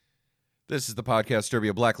This is the Podcast Derby,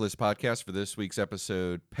 a Blacklist podcast for this week's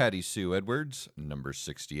episode, Patty Sue Edwards, number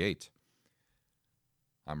 68.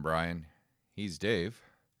 I'm Brian. He's Dave.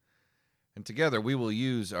 And together we will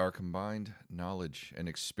use our combined knowledge and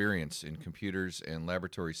experience in computers and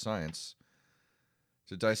laboratory science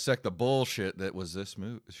to dissect the bullshit that was this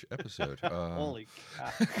episode. Holy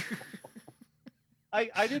cow.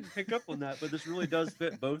 I didn't pick up on that, but this really does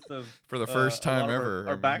fit both of For the first time ever.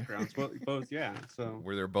 our backgrounds. Both, yeah. So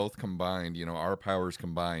where they're both combined, our powers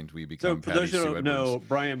combined, we So become for Patty those who Sue don't Edwards. know,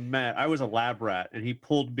 Brian met. I was a lab rat, and he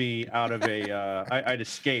pulled me out of a. I'd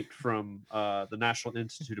escaped from the National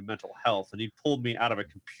Institute of Mental Health, and he pulled me out of a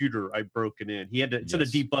computer I'd broken in. He had to instead of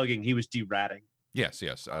debugging, he was deratting. Yes.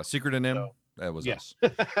 Secret in him. So, That was yeah. us.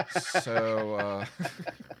 So,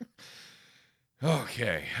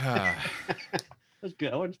 okay. That's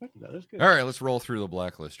good. I wasn't expecting that. That's good. All right, let's roll through the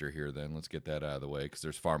blacklister here then. Let's get that out of the way because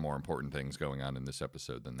there's far more important things going on in this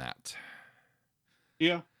episode than that.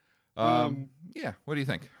 Yeah. Yeah, what do you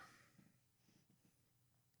think?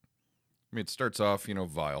 I mean, it starts off,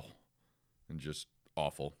 vile and just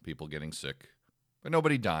awful, people getting sick, but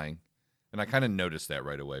nobody dying. And I kind of noticed that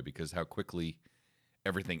right away because how quickly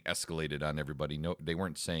everything escalated on everybody. No, they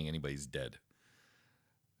weren't saying anybody's dead.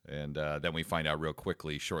 And then we find out real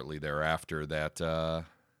quickly, shortly thereafter, that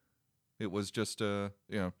it was just,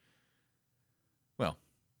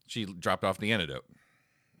 she dropped off the antidote.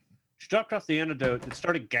 She dropped off the antidote. It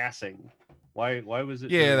started gassing. Why was it?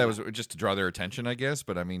 Yeah, that was just to draw their attention, I guess.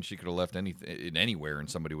 But I mean, she could have left anywhere and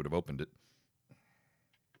somebody would have opened it.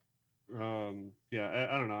 Yeah,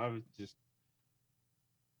 I don't know.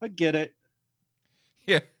 I get it.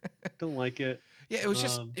 Yeah. Don't like it. Yeah, it was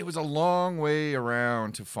just, it was a long way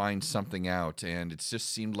around to find something out, and it just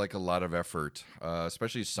seemed like a lot of effort,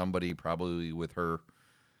 especially somebody probably with her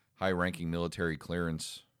high-ranking military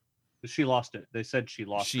clearance. She lost it. They said she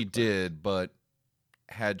lost it. She did, but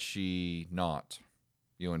had she not,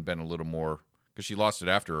 and been a little more, because she lost it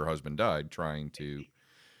after her husband died trying to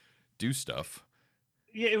do stuff.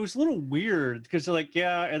 Yeah, it was a little weird, because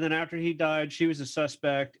and then after he died, she was a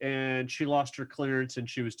suspect, and she lost her clearance, and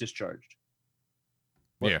she was discharged.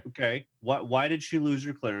 Yeah. Okay. Why did she lose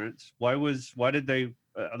her clearance? Why did they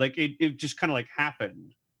it just kind of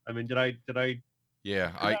happened? I mean, did I?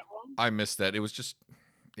 Yeah, that wrong? I missed that. It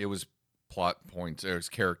was plot points. It was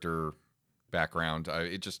character background.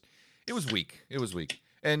 It was weak. It was weak.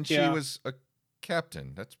 And she was a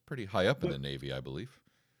captain. That's pretty high up in the Navy, I believe.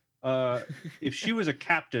 If she was a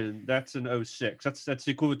captain, that's an 06. That's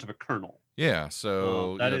the equivalent of a colonel. Yeah,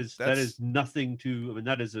 so that is nothing to. I mean,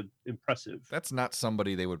 that is impressive. That's not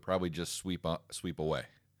somebody they would probably just sweep away.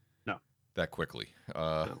 No, that quickly.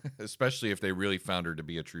 No. Especially if they really found her to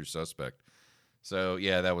be a true suspect. So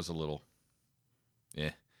yeah, that was a little,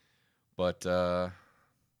 but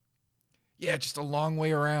just a long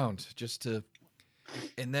way around just to,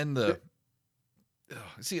 and then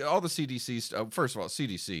see all the CDC stuff. First of all,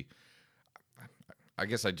 CDC. I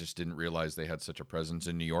guess I just didn't realize they had such a presence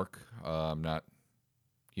in New York. I'm not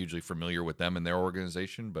hugely familiar with them and their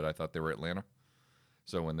organization, but I thought they were Atlanta.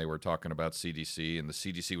 So when they were talking about CDC and the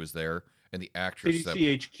CDC was there and the actress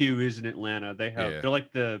CDC HQ is in Atlanta. They have they're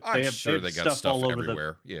like they have got stuff all over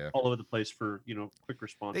everywhere. all over the place for quick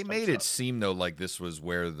response. They made it seem though like this was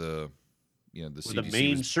where the CDC the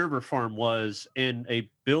main server farm was in a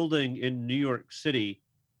building in New York City.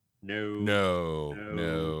 No.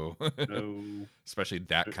 Especially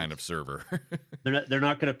that kind of server. They're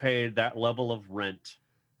not going to pay that level of rent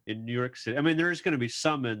in New York City. I mean, there's going to be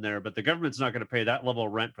some in there, but the government's not going to pay that level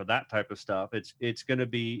of rent for that type of stuff. It's going to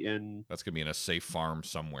be in. That's going to be in a safe farm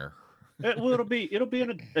somewhere. It'll be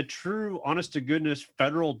in a true, honest to goodness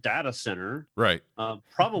federal data center. Right.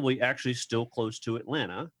 Probably actually still close to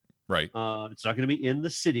Atlanta. Right. It's not going to be in the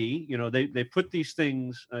city. They put these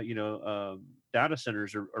things. Data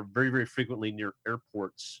centers are very, very frequently near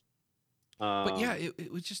airports. But yeah, it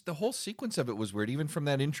was just the whole sequence of it was weird. Even from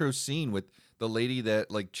that intro scene with the lady that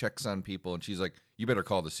checks on people and she's like, "You better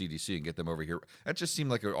call the CDC and get them over here." That just seemed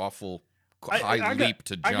like an awful high leap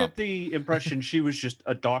to jump. I get the impression she was just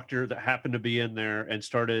a doctor that happened to be in there and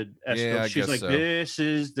started. She's like, so. This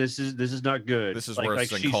is not good. This is worse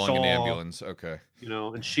than calling an ambulance. Okay.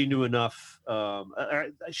 And she knew enough.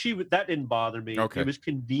 That didn't bother me. Okay. It was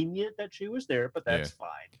convenient that she was there, but that's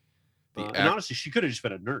fine. And honestly, she could have just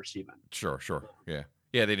been a nurse even. Sure. Yeah.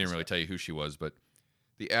 They didn't really tell you who she was, but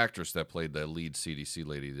the actress that played the lead CDC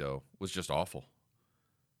lady though was just awful.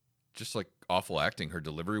 Just awful acting. Her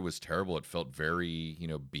delivery was terrible. It felt very,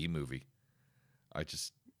 B movie. It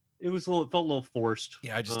felt a little forced.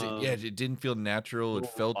 Yeah, it didn't feel natural. It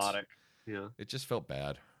felt robotic. Yeah. It just felt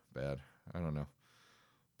bad. I don't know.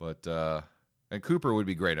 But and Cooper would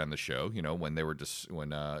be great on the show, you know, when they were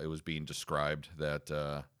when it was being described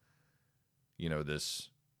that you know, this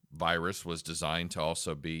virus was designed to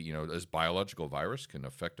also be, you know, this biological virus can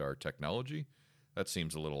affect our technology. That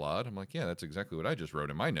seems a little odd. I'm like, yeah, that's exactly what I just wrote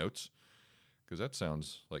in my notes, because that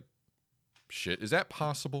sounds like shit. Is that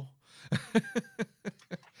possible?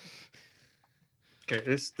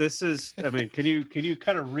 Okay, this is. I mean, can you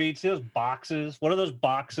kind of read, see those boxes? What do those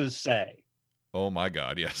boxes say? Oh my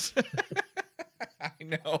God, yes. I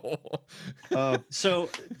know. So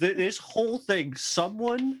this whole thing,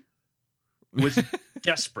 someone was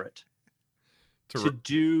desperate to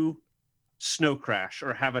do Snow Crash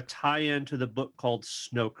or have a tie-in to the book called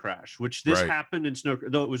Snow Crash, which this happened in Snow.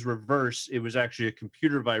 Though it was reverse, it was actually a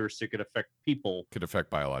computer virus that could affect people. Could affect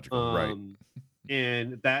biological, right?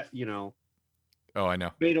 And that, you know. Oh, I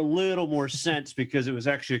know. Made a little more sense because it was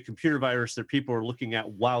actually a computer virus that people are looking at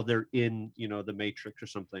while they're in, you know, the Matrix or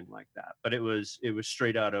something like that. But it was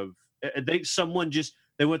straight out of.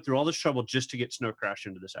 They went through all this trouble just to get Snow Crash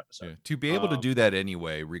into this episode. Yeah. To be able to do that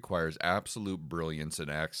anyway requires absolute brilliance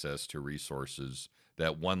and access to resources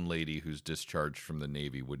that one lady who's discharged from the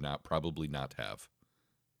Navy would probably not have.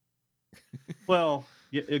 Well,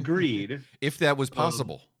 yeah, agreed. If that was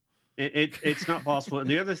possible. It's not possible. And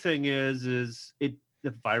the other thing is the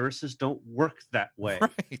viruses don't work that way.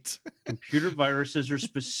 Right. Computer viruses are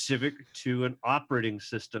specific to an operating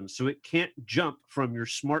system. So it can't jump from your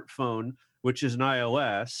smartphone, which is an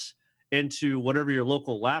iOS, into whatever your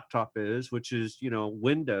local laptop is, which is, you know,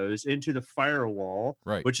 Windows, into the firewall,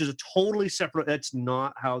 right, which is a totally separate. That's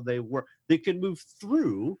not how they work. They can move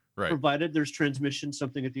through, right, provided there's transmission,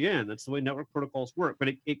 something at the end. That's the way network protocols work, but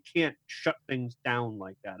it can't shut things down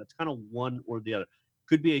like that. It's kind of one or the other.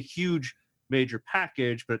 Could be a huge major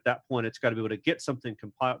package, but at that point it's got to be able to get something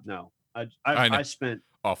compiled. No, I spent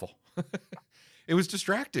awful. It was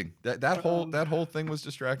distracting. That whole thing was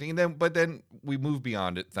distracting. And then we moved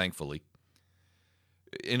beyond it, thankfully.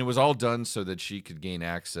 And it was all done so that she could gain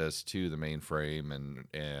access to the mainframe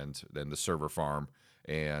and then the server farm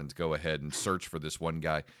and go ahead and search for this one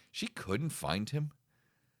guy. She couldn't find him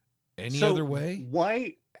any other way.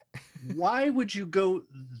 Why would you go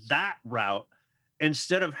that route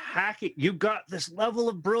instead of hacking? You got this level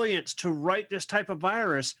of brilliance to write this type of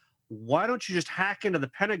virus. Why don't you just hack into the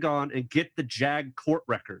Pentagon and get the JAG court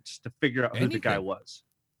records to figure out who the guy was?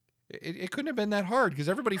 It couldn't have been that hard because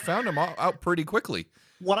everybody found him out pretty quickly.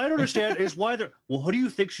 What I don't understand is why they're, well, who do you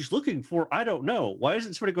think she's looking for? I don't know. Why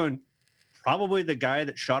isn't somebody going, probably the guy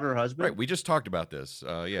that shot her husband? Right. We just talked about this.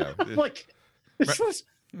 Yeah. Like, this was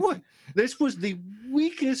what? This was the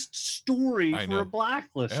weakest story for a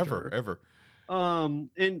blacklister. Ever.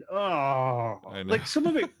 Like some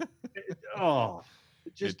of it,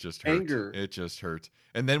 it just anger. Hurt. It just hurts.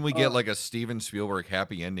 And then we get like a Steven Spielberg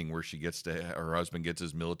happy ending where her husband gets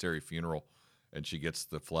his military funeral and she gets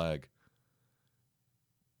the flag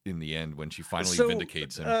in the end when she finally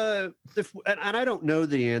vindicates him. And I don't know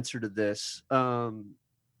the answer to this.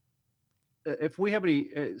 If we have any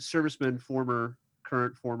servicemen,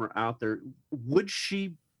 current, former out there,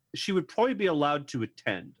 she would probably be allowed to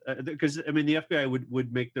attend because I mean the FBI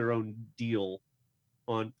would make their own deal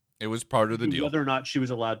on. It was part of the deal whether or not she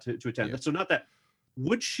was allowed to attend. Yeah. So not that.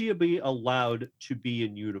 Would she be allowed to be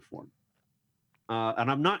in uniform?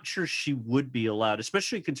 And I'm not sure she would be allowed,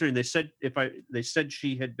 especially considering they said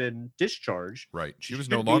she had been discharged. Right. She was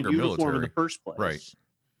no longer military in the first place. Right.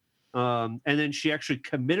 And then she actually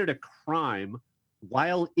committed a crime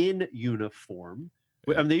while in uniform.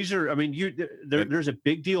 Yeah. I mean, there's a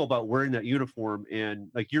big deal about wearing that uniform,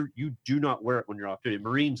 and like you do not wear it when you're off duty.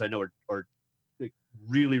 Marines, I know, are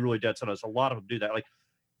really, really dead set on us. A lot of them do that. Like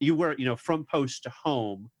you wear it, from post to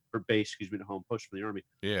home, or base, to home, post from the Army.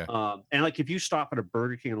 Yeah. And like if you stop at a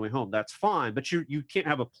Burger King on the way home, that's fine. But you can't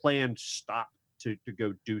have a planned stop to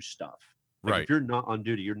go do stuff. Like right. If you're not on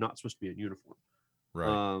duty, you're not supposed to be in uniform.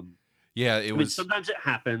 Right. Yeah. Sometimes it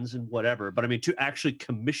happens and whatever. But I mean, to actually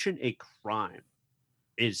commission a crime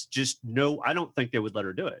is just I don't think they would let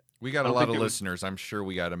her do it. We got a lot of listeners. I'm sure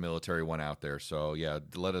we got a military one out there. So yeah,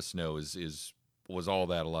 let us know. Was all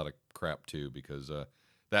that a lot of crap too? Because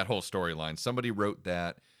that whole storyline, somebody wrote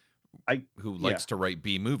that who likes to write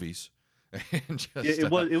B movies. And just,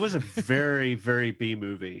 it was a very, very B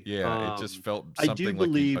movie. Yeah, it just felt something like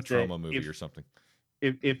a trauma movie or something.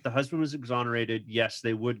 If the husband was exonerated, yes,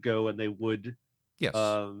 they would go and they would. Yes.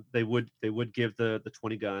 They would give the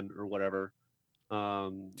 20 gun or whatever.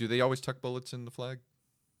 Do they always tuck bullets in the flag?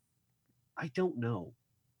 I don't know.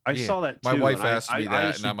 I saw that too. My wife asked me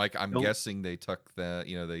that, and I'm like, I'm guessing they tuck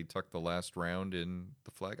they tuck the last round in the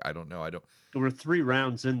flag. I don't know. There were 3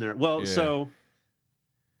 rounds in there. Well, so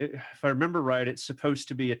if I remember right, it's supposed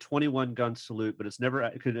to be a 21 gun salute, but it's never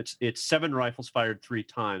because it's 7 rifles fired 3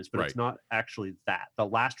 times, but Right. it's not actually that. The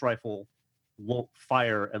last rifle won't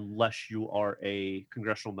fire unless you are a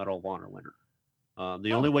Congressional Medal of Honor winner.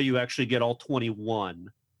 The only way you actually get all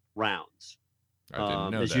 21 rounds I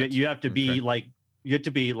didn't know is that. you have to be Okay.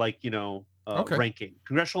 like Okay. ranking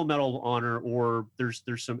Congressional Medal of Honor, or there's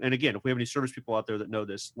some. And again, if we have any service people out there that know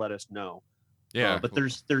this, let us know. Yeah. But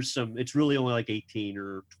there's some. It's really only like 18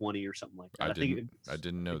 or 20 or something like that. I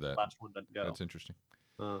didn't know that. The last one doesn't go. That's interesting.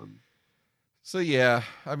 Um, So yeah,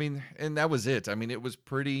 I mean, and that was it. I mean, it was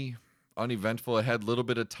pretty uneventful. It had a little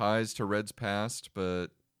bit of ties to Red's past, but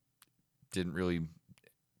didn't really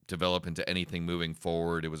develop into anything moving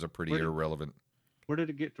forward. It was a pretty irrelevant. Where did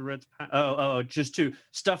it get to Red's past? Oh, just to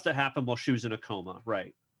stuff that happened while she was in a coma,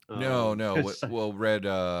 right? No. Well, Red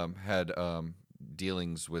had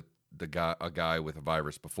dealings with a guy with a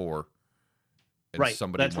virus before. And right.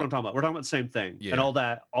 That's what I'm talking about. We're talking about the same thing. Yeah. And all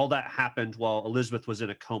that happened while Elizabeth was in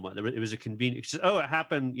a coma. It was a convenient. It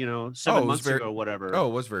happened, 7 months ago or whatever. Oh,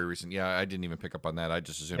 it was very recent. Yeah, I didn't even pick up on that. I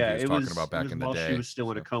just assumed he was talking about back in the day. She was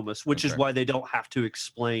still in a coma, which is why they don't have to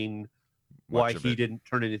explain why he didn't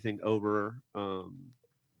turn anything over,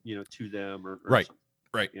 to them or right. something.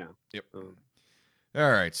 Right. Yeah. Yep.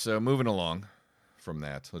 All right. So moving along from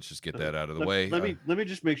that, let's just get that out of the way. Let me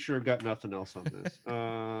just make sure I've got nothing else on this.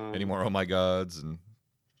 Any more? Oh my gods and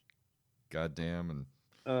goddamn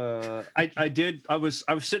and. I did. I was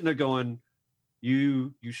sitting there going,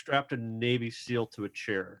 you strapped a Navy SEAL to a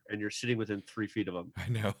chair and you're sitting within 3 feet of him. I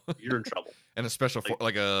know. You're in trouble. And a special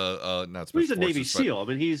not special. He's a Navy SEAL. I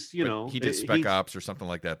mean, he's he did spec ops or something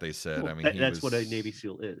like that. They said. Well, I mean, that's what a Navy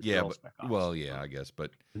SEAL is. Yeah. Well, yeah, I guess,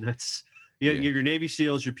 but and that's your Navy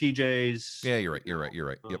SEAls, your PJs. Yeah, you're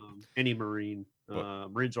right. Yep. Any Marine.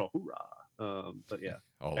 Marines are all hoorah. But yeah,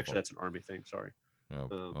 actually, that's an Army thing. Sorry.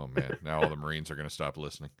 Oh man, now all the Marines are going to stop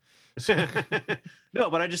listening. No,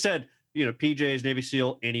 but I just said, PJs, Navy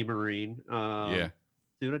SEAL, any Marine. Yeah.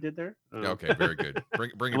 See what I did there? Okay, very good.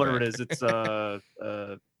 Bring it whatever back. it is. It's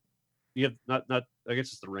you have not. I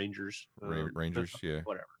guess it's the Rangers. Rangers, yeah.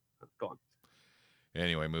 Whatever. Go on.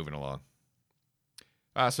 Anyway, moving along.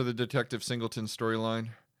 So the Detective Singleton storyline.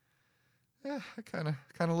 Yeah, kind of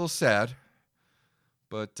a little sad,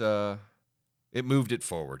 but it moved it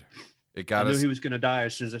forward. It got I knew us. he was going to die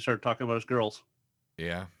as soon as I started talking about his girls.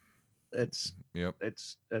 Yeah. It's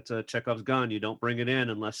That's a Chekhov's gun. You don't bring it in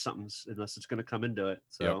unless it's going to come into it.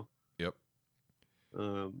 So. Yep.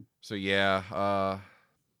 So yeah,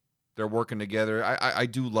 they're working together. I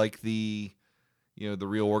do like the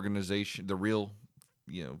real organization, the real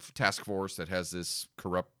task force that has this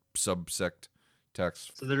corrupt subsect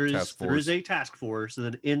task. So there is a task force, and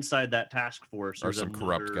then inside that task force are some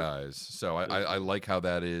corrupt guys. So I like how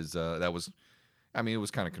that is. That was, I mean, it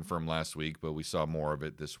was kind of confirmed last week, but we saw more of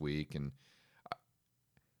it this week, and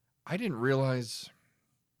I didn't realize.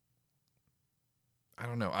 I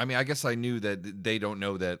don't know. I mean, I guess I knew that they don't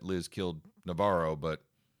know that Liz killed Navarro, but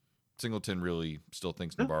Singleton really still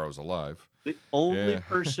thinks Navarro's alive. The only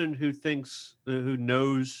person who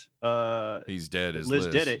knows he's dead is Liz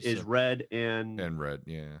did it is Red and Red,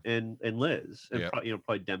 yeah, and Liz, and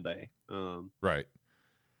probably Dembe. Right.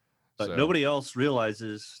 But nobody else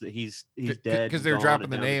realizes that he's dead because they're dropping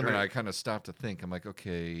the name, and I kind of stopped to think. I'm like,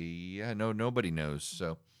 okay, yeah, no, nobody knows.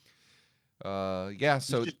 So, yeah,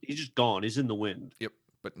 so he's just gone. He's in the wind. Yep.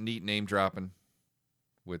 But neat name dropping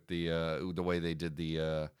with the way they did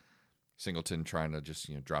the Singleton trying to just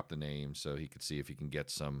drop the name so he could see if he can get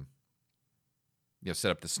some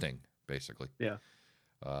set up the sting basically. Yeah.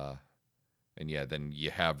 And yeah, then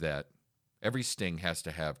you have that. Every sting has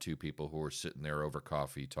to have two people who are sitting there over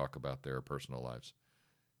coffee talk about their personal lives.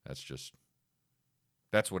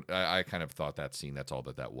 That's what I kind of thought that scene. That's all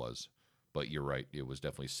that was. But you're right. It was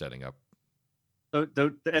definitely setting up.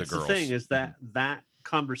 That's the thing is that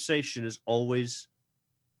conversation is always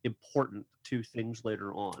important to things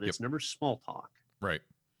later on. It's never small talk. Right.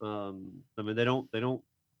 I mean, they don't.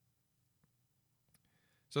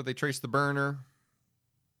 So they trace the burner.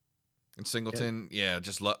 And Singleton,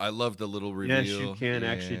 I love the little reveal. Yes, you can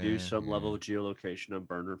actually do some level of geolocation on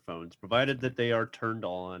burner phones, provided that they are turned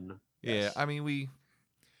on. Yes. Yeah, I mean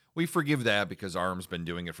we forgive that because Arm's been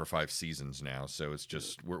doing it for 5 seasons now, so it's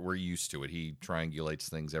just we're used to it. He triangulates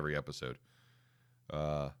things every episode.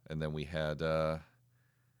 And then we had so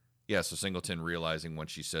Singleton realizing when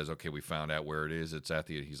she says, "Okay, we found out where it is. It's at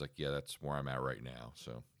the." He's like, "Yeah, that's where I'm at right now."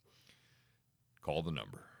 So call the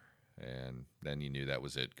number. And then you knew that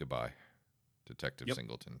was it. Goodbye, Detective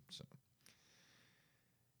Singleton. So,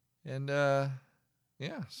 and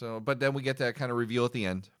but then we get that kind of reveal at the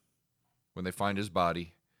end when they find his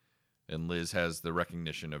body, and Liz has the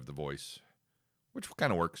recognition of the voice, which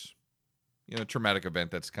kind of works. You know, traumatic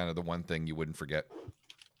event, that's kind of the one thing you wouldn't forget.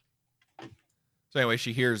 So anyway,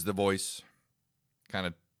 she hears the voice, kind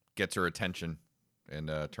of gets her attention,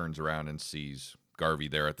 and turns around and sees Garvey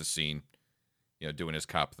there at the scene, you know, doing his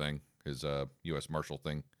cop thing, his U.S. Marshal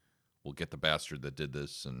thing. We'll get the bastard that did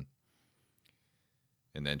this, and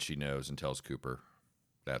then she knows and tells Cooper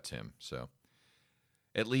that's him. So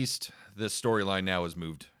at least this storyline now is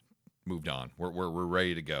moved on. We're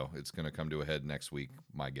ready to go. It's going to come to a head next week,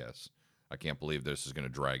 my guess. I can't believe this is going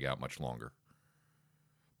to drag out much longer.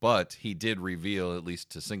 But he did reveal, at least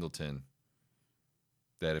to Singleton,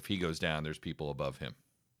 that if he goes down, there's people above him.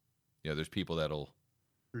 You know, there's people that'll...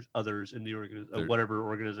 There's others in the whatever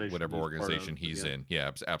organization he's in.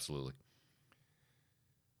 Yeah, absolutely.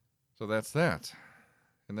 So that's that.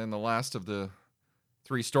 And then the last of the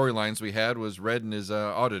 3 storylines we had was Red and his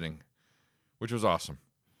auditing, which was awesome.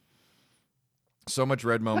 So much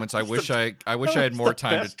Red moments. I wish I had more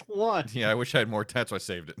time to. Yeah, I wish I had more. That's why I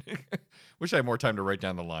saved it. Wish I had more time to write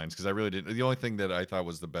down the lines because I really didn't. The only thing that I thought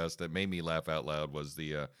was the best that made me laugh out loud was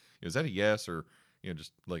the. Is that a yes or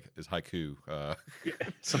just like is haiku? Yeah,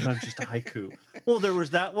 sometimes just a haiku. Well, there was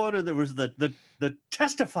that one, and there was the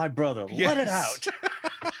testify, brother. Yes. Let it out.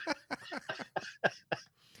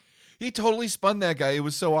 He totally spun that guy. It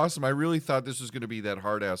was so awesome. I really thought this was going to be that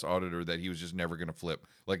hard-ass auditor that he was just never going to flip.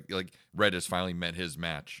 Like Red has finally met his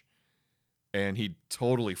match. And he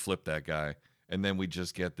totally flipped that guy. And then we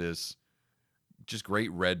just get this just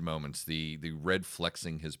great Red moments. The Red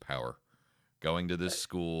flexing his power. Going to this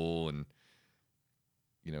school and,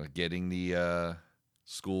 getting the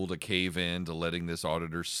school to cave in to letting this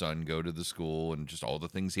auditor's son go to the school and just all the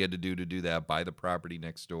things he had to do that. Buy the property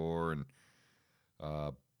next door and,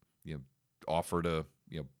 offer to,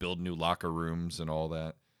 build new locker rooms and all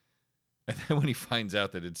that. And then when he finds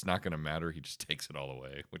out that it's not going to matter, he just takes it all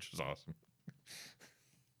away, which is awesome.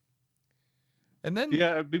 And then,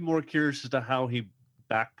 yeah, I'd be more curious as to how he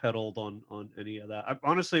backpedaled on any of that.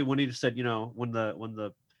 Honestly, when he just said, when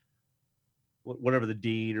the whatever the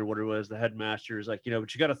dean or whatever it was, the headmaster is like,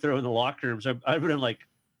 but you got to throw in the locker rooms. I've been like,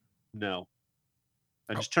 no.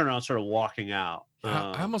 I just turned around and started walking out.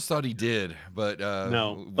 I almost thought he did, but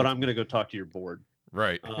no. But I'm gonna go talk to your board.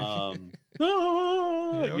 Right. Never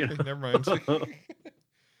mind.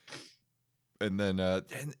 And then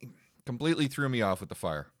and completely threw me off with the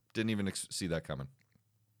fire. Didn't even see that coming.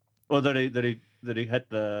 Well, that he hit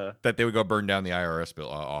the that they would go burn down the IRS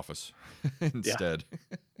office instead.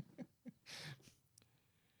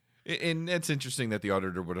 And it's interesting that the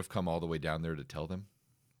auditor would have come all the way down there to tell them,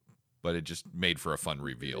 but it just made for a fun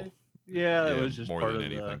reveal. Yeah, that was just more part than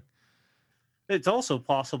of anything. It's also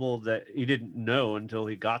possible that he didn't know until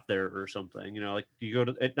he got there or something. Like you go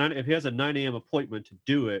to at 9, if he has a 9 a.m. appointment to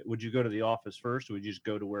do it, would you go to the office first, or would you just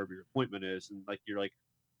go to wherever your appointment is and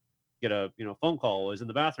get a phone call is in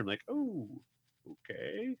the bathroom like, oh,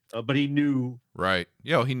 okay, but he knew. Right.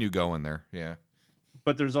 Yeah, he knew going there. Yeah.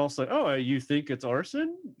 But there's also, oh, you think it's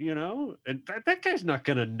arson, and that guy's not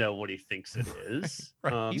gonna know what he thinks it is.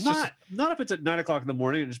 Right. Not if it's at 9 o'clock in the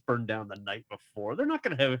morning and just burned down the night before. They're not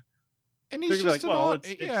gonna have. And he's just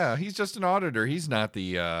he's just an auditor. He's not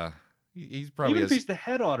the. He's probably even if he's the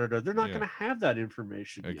head auditor, they're not gonna have that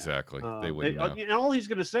information. Exactly. They wouldn't know. And all he's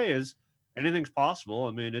gonna say is anything's possible.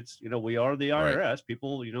 I mean, it's we are the IRS. Right.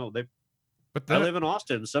 People, they. But I live in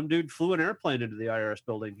Austin. Some dude flew an airplane into the IRS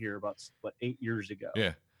building here about 8 years ago.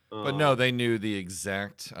 Yeah, but no, they knew the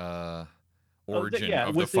exact origin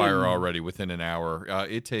of the fire already within an hour.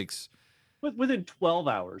 It takes within 12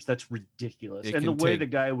 hours. That's ridiculous. And the way the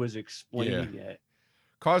guy was explaining it,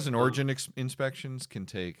 cause and origin inspections can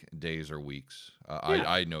take days or weeks.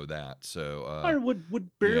 I know that. So I would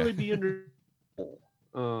barely be under.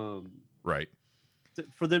 Right.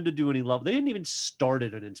 For them to do any level, they didn't even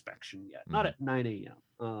started an inspection yet. Not at 9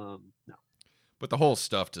 a.m. No. But the whole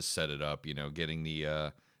stuff to set it up, getting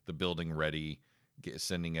the building ready,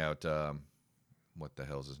 sending out what the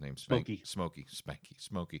hell's his name? Smokey.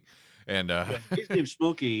 Smokey. And his name's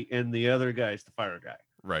Smokey, and the other guy's the fire guy.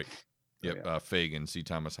 Right. Yep. Yeah. Fagan, C.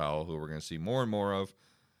 Thomas Howell, who we're going to see more and more of.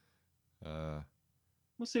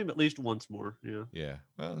 We'll see him at least once more. Yeah. Yeah.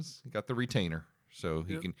 Well, he got the retainer, so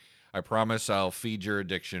he can. I promise I'll feed your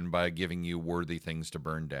addiction by giving you worthy things to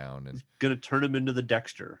burn down. And gonna turn him into the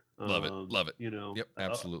Dexter. Love it. Yep,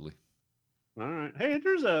 absolutely. All right. Hey,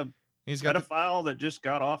 there's a pedophile that just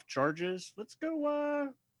got off charges. Let's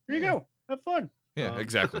go. Here you go. Have fun. Yeah,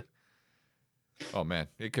 exactly. Oh man,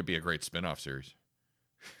 it could be a great spin-off series.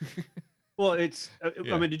 Well, it's.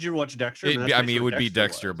 I mean, did you watch Dexter? It would be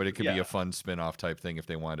Dexter, but it could be a fun spin-off type thing if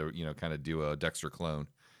they wanted to, kind of do a Dexter clone.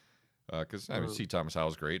 Because I mean, C. Thomas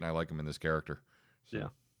Howell's great, and I like him in this character. So. Yeah,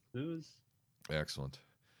 it was excellent.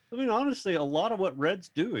 I mean, honestly, a lot of what Red's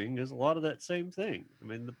doing is a lot of that same thing. I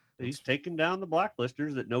mean, he's taking down the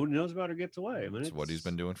blacklisters that nobody knows about or gets away. I mean, it's what he's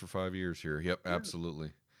been doing for 5 years here. Yep, yeah.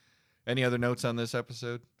 Absolutely. Any other notes on this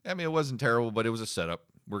episode? I mean, it wasn't terrible, but it was a setup.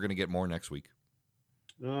 We're going to get more next week.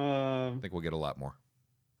 I think we'll get a lot more.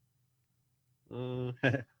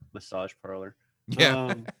 Massage parlor.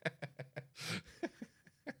 Yeah.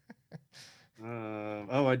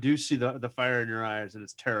 I do see the fire in your eyes, and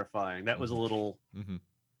it's terrifying. That was a little. Mm-hmm.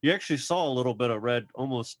 You actually saw a little bit of Red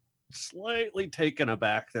almost slightly taken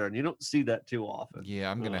aback there, and you don't see that too often. Yeah,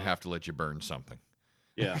 I'm gonna have to let you burn something.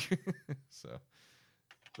 Yeah. So.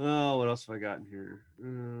 Oh, what else have I got in here?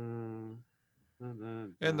 And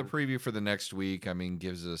the preview for the next week, I mean,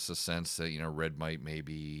 gives us a sense that Red might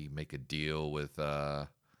maybe make a deal with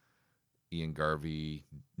Ian Garvey.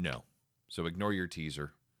 No, so ignore your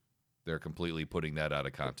teaser. They're completely putting that out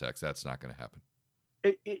of context. That's not going to happen.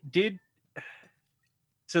 It did.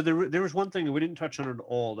 So there was one thing that we didn't touch on at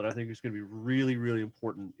all that I think is going to be really, really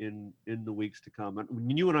important in the weeks to come.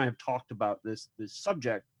 And you and I have talked about this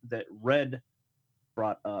subject that Red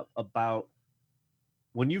brought up about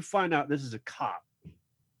when you find out this is a cop,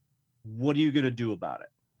 what are you going to do about it?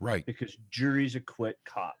 Right. Because juries acquit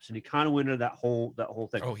cops, and he kind of went into that whole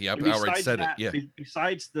thing. Oh, he outright said it. Yeah.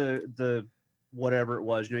 Besides the whatever it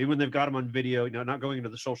was, even when they've got him on video, not going into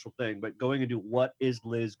the social thing, but going into what is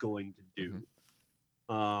Liz going to do.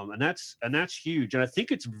 Mm-hmm. And that's huge. And I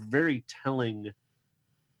think it's very telling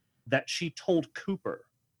that she told Cooper.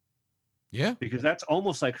 Yeah. Because that's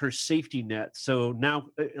almost like her safety net. So now,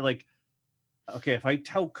 like, okay, if I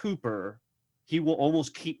tell Cooper, he will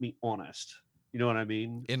almost keep me honest. You know what I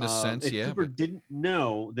mean? In a sense, if yeah. If Cooper didn't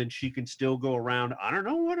know, then she can still go around. I don't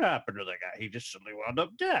know what happened to the guy. He just suddenly wound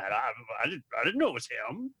up dead. I didn't know it was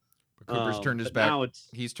him. But Cooper's turned his back. Now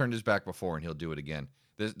he's turned his back before, and he'll do it again.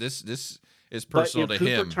 This is personal to him.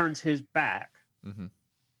 If Cooper turns his back, mm-hmm.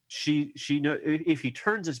 she know if he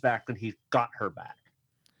turns his back, then he's got her back.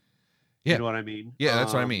 Yeah. You know what I mean? Yeah,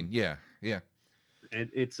 that's what I mean. Yeah. And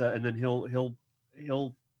it's and then he'll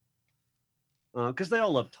because they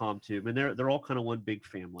all love Tom too. I mean, they're all kind of one big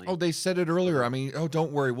family. Oh, they said it earlier. I mean,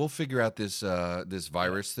 don't worry, we'll figure out this this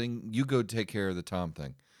virus thing. You go take care of the Tom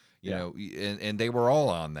thing. You know, and they were all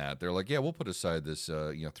on that. They're like, yeah, we'll put aside this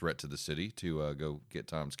threat to the city to go get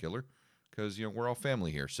Tom's killer because we're all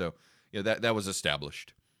family here. So that was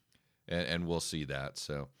established, and we'll see that.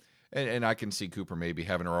 So. And I can see Cooper maybe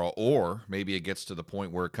having her all, or maybe it gets to the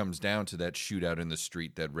point where it comes down to that shootout in the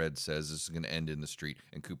street that Red says is going to end in the street,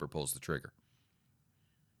 and Cooper pulls the trigger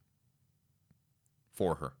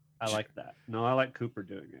for her. I like that. No, I like Cooper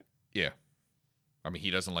doing it. Yeah, I mean, he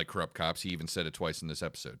doesn't like corrupt cops. He even said it twice in this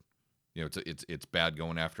episode. It's bad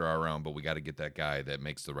going after our own, but we got to get that guy that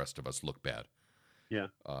makes the rest of us look bad. Yeah.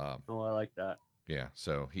 I like that. Yeah.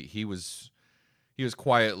 So he was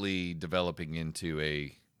quietly developing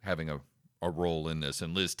into having a role in this,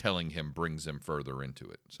 and Liz telling him brings him further into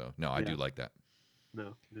it. So, no, I do like that.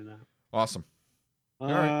 No, do that. Awesome.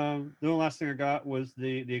 The last thing I got was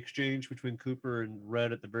the exchange between Cooper and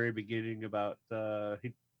Red at the very beginning about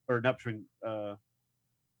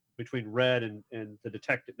between Red and the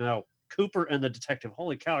detective. No, Cooper and the detective.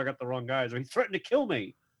 Holy cow, I got the wrong guys. He threatened to kill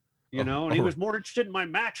me, and he was more interested in my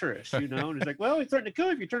mattress, and he's like, well, he threatened to kill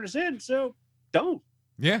you if you turn us in, so don't.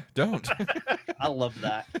 Yeah, don't. I love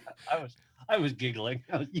that. I was giggling.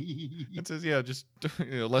 It says, just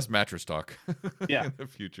less mattress talk. Yeah, in the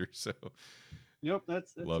future. So, yep,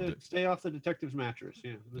 that's loved it. Stay off the detective's mattress.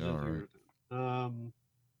 Yeah. All right.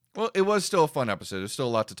 Well, it was still a fun episode. There's still a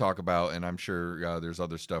lot to talk about, and I'm sure there's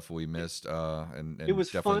other stuff we missed. And it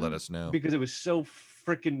was definitely fun let us know because it was so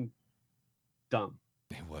freaking dumb.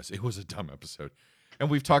 It was a dumb episode. And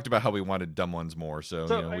we've talked about how we wanted dumb ones more. So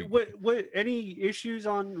what any issues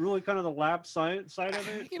on really kind of the lab science side of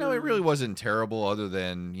it? It really wasn't terrible other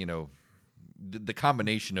than, the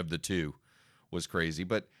combination of the two was crazy.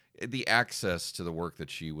 But the access to the work that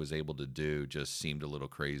she was able to do just seemed a little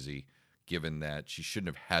crazy, given that she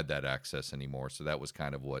shouldn't have had that access anymore. So that was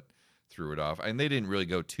kind of what threw it off. And they didn't really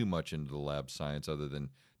go too much into the lab science other than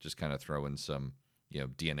just kind of throwing some,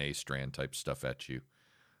 DNA strand type stuff at you.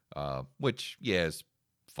 Which, is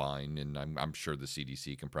fine, and I'm sure the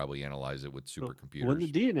CDC can probably analyze it with supercomputers. When the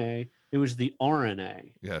DNA, it was the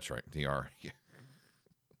RNA. Yeah, that's right, the RNA. Yeah.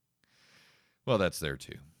 Well, that's there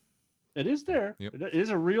too. It is there. Yep. It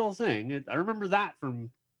is a real thing. I remember that from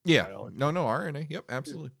biology. No, RNA. Yep,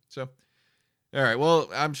 absolutely. So, all right. Well,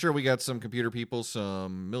 I'm sure we got some computer people,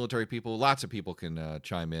 some military people. Lots of people can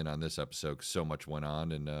chime in on this episode because so much went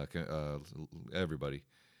on, and everybody.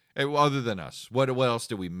 Hey, well, other than us, what else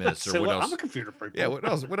did we miss, So, or what else? I'm a computer freak. Yeah, what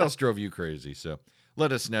else? What else drove you crazy? So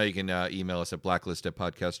let us know. You can email us at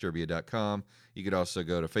blacklist@podcastderby.com. You could also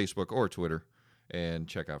go to Facebook or Twitter and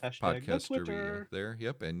check out Hashtag go Podcast Derby Twitter. there.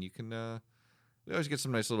 Yep, and you can we always get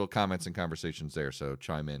some nice little comments and conversations there. So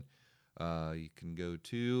chime in. You can go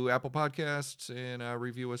to Apple Podcasts and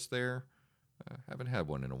review us there. Haven't had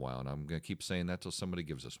one in a while, and I'm going to keep saying that till somebody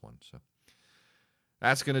gives us one. So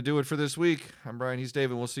that's going to do it for this week. I'm Brian. He's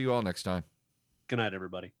David. We'll see you all next time. Good night,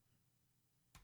 everybody.